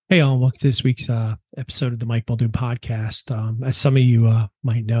Hey, all, welcome to this week's episode of the Mike Muldoon podcast. As some of you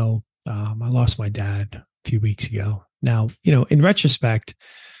might know, I lost my dad a few weeks ago. Now, in retrospect,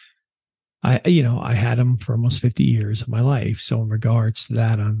 I had him for almost 50 years of my life. So in regards to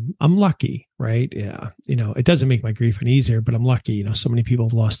that, I'm lucky, right? Yeah. It doesn't make my grief any easier, but I'm lucky. So many people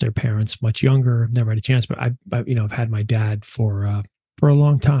have lost their parents much younger, never had a chance, but I've had my dad for a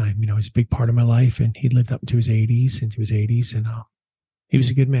long time. He's a big part of my life, and he lived up into his 80s, and he was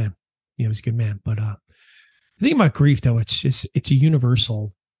a good man. He was a good man. But the thing about grief, though, it's a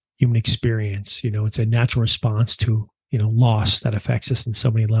universal human experience. It's a natural response to, loss that affects us in so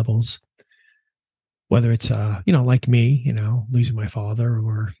many levels. Whether it's, like me, losing my father,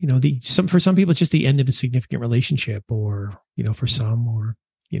 or, for some people, it's just the end of a significant relationship, or, for some, or,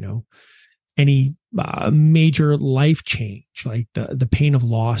 any major life change. Like the pain of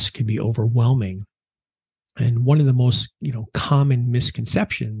loss can be overwhelming. And one of the most, common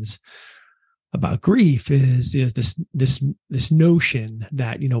misconceptions about grief is this notion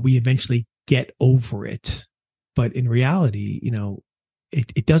that, we eventually get over it. But in reality,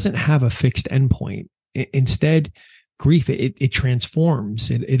 it doesn't have a fixed endpoint. Instead, grief, it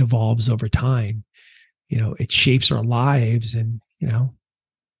transforms, it evolves over time. It shapes our lives and,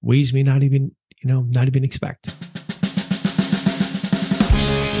 ways we not even expect.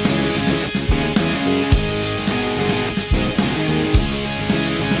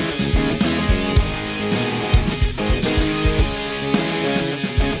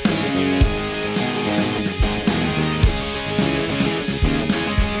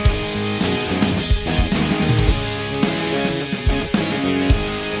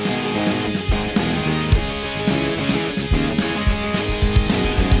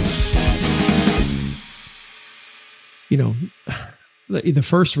 The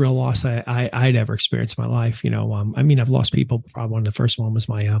first real loss I'd ever experienced in my life, I've lost people. Probably one of the first one was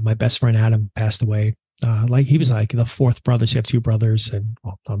my best friend, Adam, passed away. He was like the fourth brother. So you have two brothers, and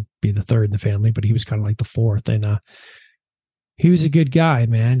I'll be the third in the family, but he was kind of like the fourth. And he was a good guy,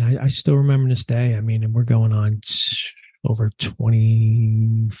 man. I still remember this day. And we're going on over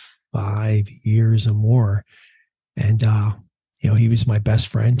 25 years or more. And, he was my best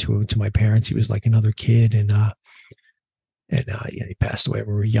friend to my parents. He was like another kid. And he passed away when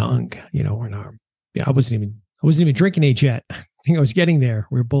we were young, I wasn't even drinking age yet. I think I was getting there.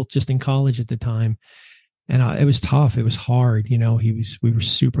 We were both just in college at the time. And it was tough. It was hard. We were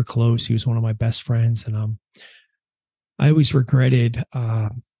super close. He was one of my best friends. And I always regretted,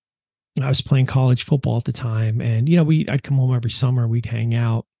 I was playing college football at the time, and, I'd come home every summer, we'd hang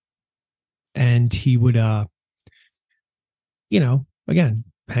out, and he would, again,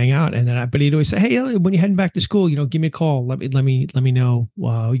 hang out. And then, but he'd always say, "Hey, when you're heading back to school, give me a call. Let me know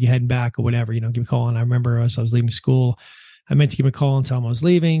you're heading back or whatever, give me a call." And I remember as I was leaving school, I meant to give him a call and tell him I was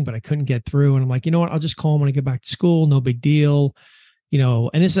leaving, but I couldn't get through. And I'm like, you know what? I'll just call him when I get back to school. No big deal.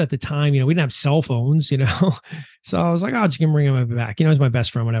 And this is at the time, we didn't have cell phones, so I was like, I'll just give him a ring on my back. He's my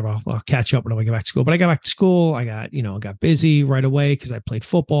best friend, whatever. I'll catch up when I get back to school. But I got back to school. I got busy right away because I played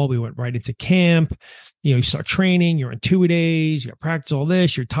football. We went right into camp. You start training, you're on 2 days, you got practice, all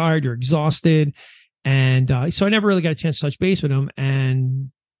this, you're tired, you're exhausted. And so I never really got a chance to touch base with him.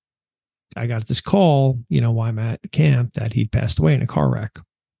 And I got this call, while I'm at camp, that he'd passed away in a car wreck.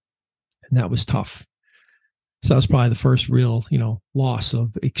 And that was tough. So that was probably the first real, loss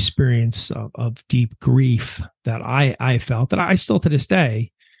of experience of deep grief that I felt, that I still to this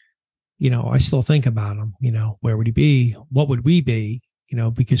day, I still think about him. Where would he be? What would we be?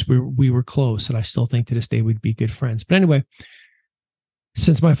 Because we were close, and I still think to this day we'd be good friends. But anyway,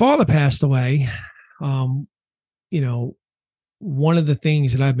 since my father passed away, one of the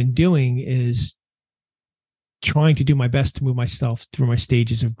things that I've been doing is trying to do my best to move myself through my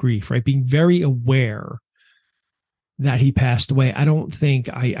stages of grief, right? Being very aware that he passed away. I don't think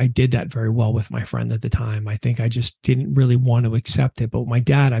I did that very well with my friend at the time. I think I just didn't really want to accept it. But with my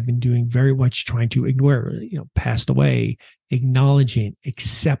dad, I've been doing very much trying to ignore, passed away, acknowledging,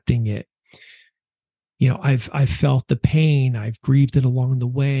 accepting it. I've felt the pain. I've grieved it along the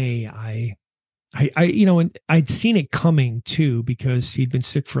way. And I'd seen it coming too, because he'd been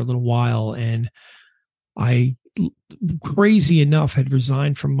sick for a little while, and I, crazy enough, had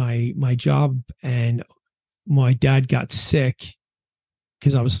resigned from my job, and my dad got sick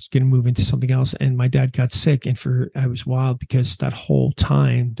because I was going to move into something else, and my dad got sick. And I was wild, because that whole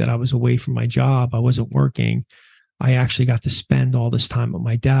time that I was away from my job, I wasn't working. I actually got to spend all this time with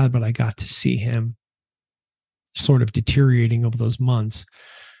my dad, but I got to see him sort of deteriorating over those months.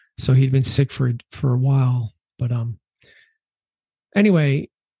 So he'd been sick for a while, but anyway,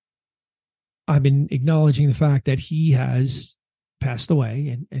 I've been acknowledging the fact that he has passed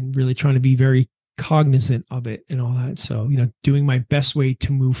away, and really trying to be very cognizant of it and all that. So, doing my best way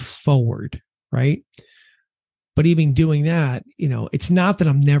to move forward. Right. But even doing that, it's not that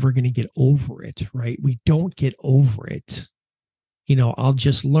I'm never going to get over it. Right. We don't get over it. I'll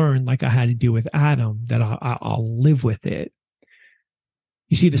just learn, like I had to do with Adam, that I'll live with it.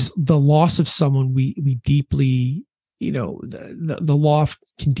 You see, the loss of someone we deeply, the loss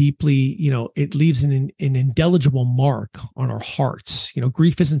can deeply, it leaves an indelible mark on our hearts.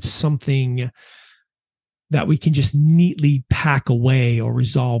 Grief isn't something that we can just neatly pack away or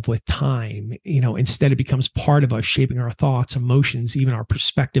resolve with time. Instead it becomes part of us, shaping our thoughts, emotions, even our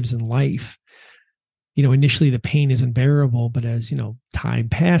perspectives in life. Initially the pain is unbearable, but as, time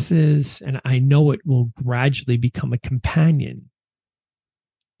passes, and I know it will gradually become a companion,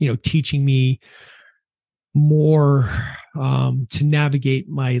 teaching me more to navigate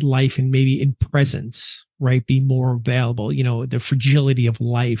my life and maybe in presence, right? Be more available, the fragility of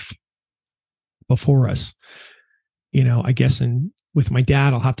life before us. I guess, and with my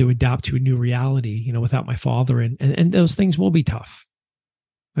dad, I'll have to adapt to a new reality, without my father, and those things will be tough.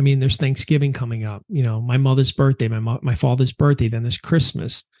 I mean, there's Thanksgiving coming up, my mother's birthday, my father's birthday, then there's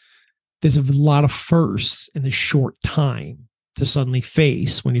Christmas. There's a lot of firsts in the short time to suddenly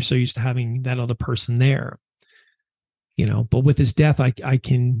face when you're so used to having that other person there, but with his death, I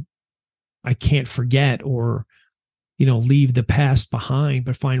can't forget or, leave the past behind,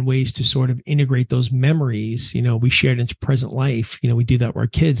 but find ways to sort of integrate those memories, we shared into present life. We do that with our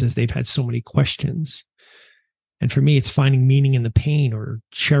kids as they've had so many questions. And for me, it's finding meaning in the pain or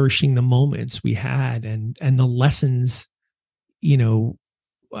cherishing the moments we had and the lessons,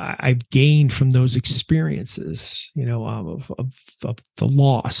 I've gained from those experiences, of the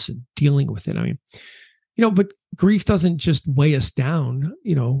loss and dealing with it. I mean, but grief doesn't just weigh us down.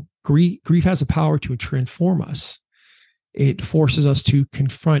 Grief has a power to transform us. It forces us to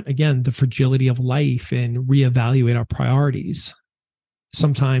confront, again, the fragility of life and reevaluate our priorities,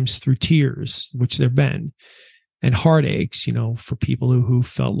 sometimes through tears, which there've been, and heartaches, for people who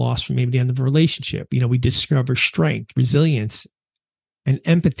felt lost from maybe the end of a relationship. We discover strength, resilience, and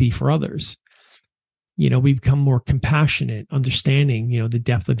empathy for others. We become more compassionate, understanding, the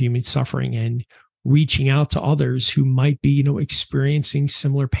depth of human suffering and reaching out to others who might be, experiencing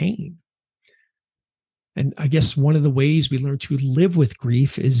similar pain. And I guess one of the ways we learn to live with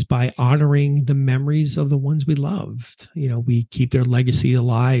grief is by honoring the memories of the ones we loved. We keep their legacy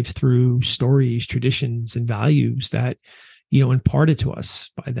alive through stories, traditions, and values that, imparted to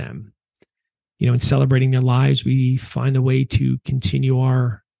us by them. In celebrating their lives, we find a way to continue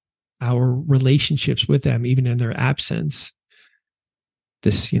our relationships with them, even in their absence.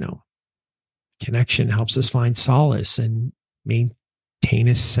 This, connection helps us find solace and maintain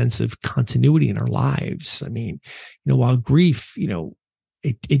a sense of continuity in our lives. I mean, while grief,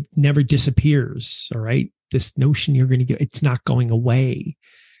 it never disappears. All right. This notion you're going to get, it's not going away.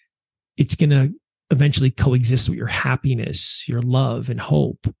 It's going to eventually coexist with your happiness, your love, and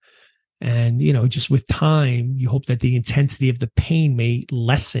hope. And, just with time, you hope that the intensity of the pain may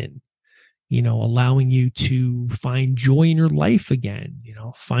lessen, allowing you to find joy in your life again,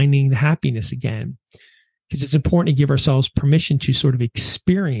 finding the happiness again. Because it's important to give ourselves permission to sort of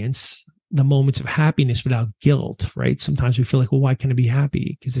experience the moments of happiness without guilt, right? Sometimes we feel like, well, why can't I be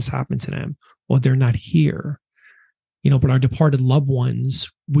happy? Because this happened to them, or they're not here. But our departed loved ones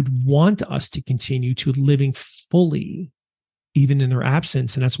would want us to continue to living fully, even in their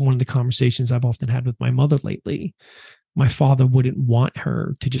absence. And that's one of the conversations I've often had with my mother lately. My father wouldn't want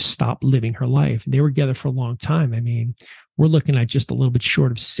her to just stop living her life. They were together for a long time. I mean, we're looking at just a little bit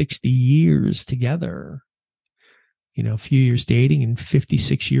short of 60 years together. A few years dating and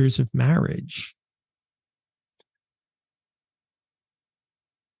 56 years of marriage.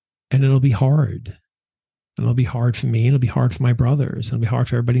 And it'll be hard. And it'll be hard for me. It'll be hard for my brothers. It'll be hard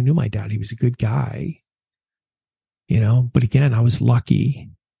for everybody who knew my dad. He was a good guy. But again, I was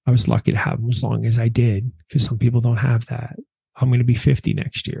lucky. I was lucky to have him as long as I did, because some people don't have that. I'm going to be 50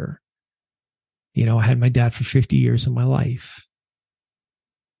 next year. I had my dad for 50 years of my life.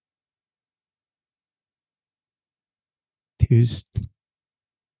 He was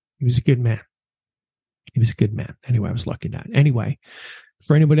a good man. He was a good man. Anyway, I was lucky that. Anyway,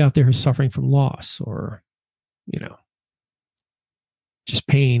 for anybody out there who's suffering from loss or, just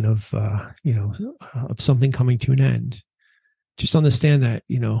pain of, of something coming to an end, just understand that,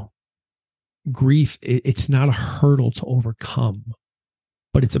 grief, it's not a hurdle to overcome,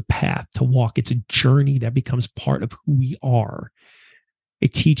 but it's a path to walk. It's a journey that becomes part of who we are.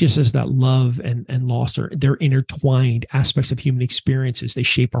 It teaches us that love and loss they're intertwined aspects of human experiences. They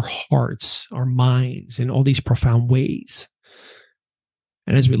shape our hearts, our minds in all these profound ways.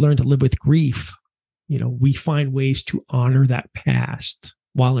 And as we learn to live with grief, we find ways to honor that past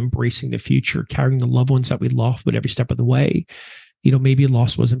while embracing the future, carrying the loved ones that we lost with every step of the way. Maybe a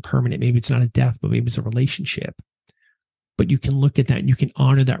loss wasn't permanent. Maybe it's not a death, but maybe it's a relationship. But you can look at that and you can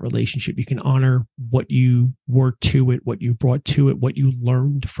honor that relationship. You can honor what you worked to it, what you brought to it, what you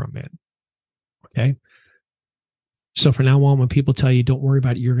learned from it. Okay. So from now on, when people tell you, don't worry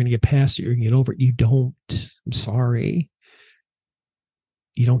about it, you're going to get past it, you're going to get over it, you don't. I'm sorry.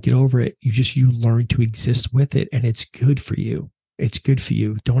 You don't get over it. You learn to exist with it, and it's good for you. It's good for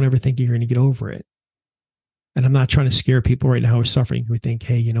you. Don't ever think you're going to get over it. And I'm not trying to scare people right now who are suffering who think,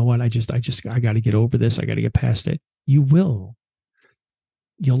 hey, you know what? I got to get over this. I got to get past it. You will.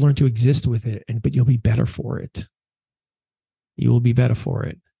 You'll learn to exist with it, but you'll be better for it. You will be better for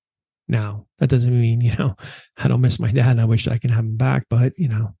it. Now, that doesn't mean, I don't miss my dad and I wish I can have him back, but,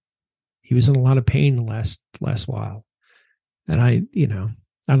 he was in a lot of pain the last while. And I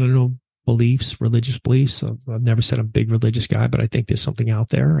don't know religious beliefs. I've never said I'm a big religious guy, but I think there's something out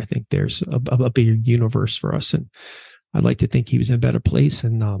there. I think there's a bigger universe for us. And I'd like to think he was in a better place.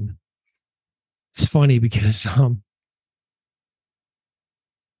 And it's funny because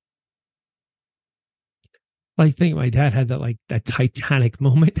I think my dad had that Titanic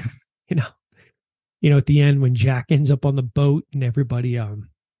moment, at the end when Jack ends up on the boat and everybody,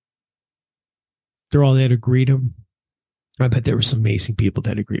 they're all there to greet him. I bet there were some amazing people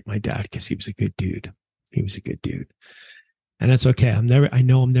that greet my dad because he was a good dude. He was a good dude. And that's okay. I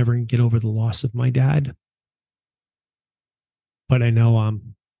know I'm never going to get over the loss of my dad, but I know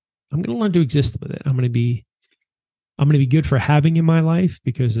I'm going to learn to exist with it. I'm going to be good for having in my life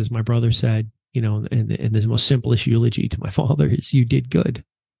because, as my brother said, and the most simplest eulogy to my father is, you did good,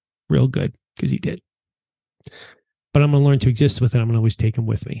 real good, because he did. But I'm going to learn to exist with it. I'm going to always take him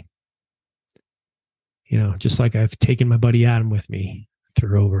with me. Just like I've taken my buddy Adam with me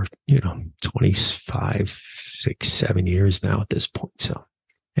through over, 25, 6, 7 years now at this point. So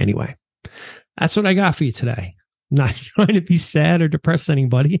anyway, that's what I got for you today. I'm not trying to be sad or depress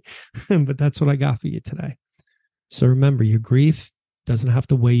anybody, but that's what I got for you today. So remember, your grief doesn't have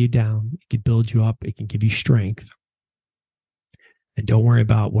to weigh you down. It can build you up. It can give you strength. And don't worry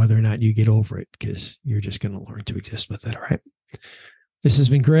about whether or not you get over it, because you're just going to learn to exist with it. All right. This has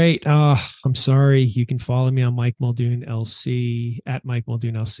been great. I'm sorry. You can follow me on Mike Muldoon LC at Mike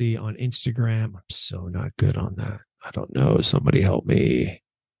Muldoon LC on Instagram. I'm so not good on that. I don't know. Somebody help me.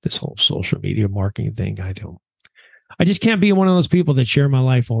 This whole social media marketing thing. I just can't be one of those people that share my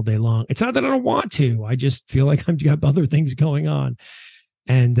life all day long. It's not that I don't want to. I just feel like I've got other things going on.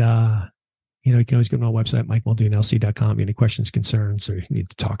 And, you can always go to my website, MikeMuldoonLC.com. Any questions, concerns, or you need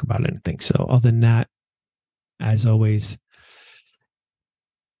to talk about anything. So other than that, as always,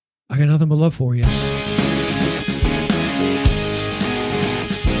 I got nothing but love for you.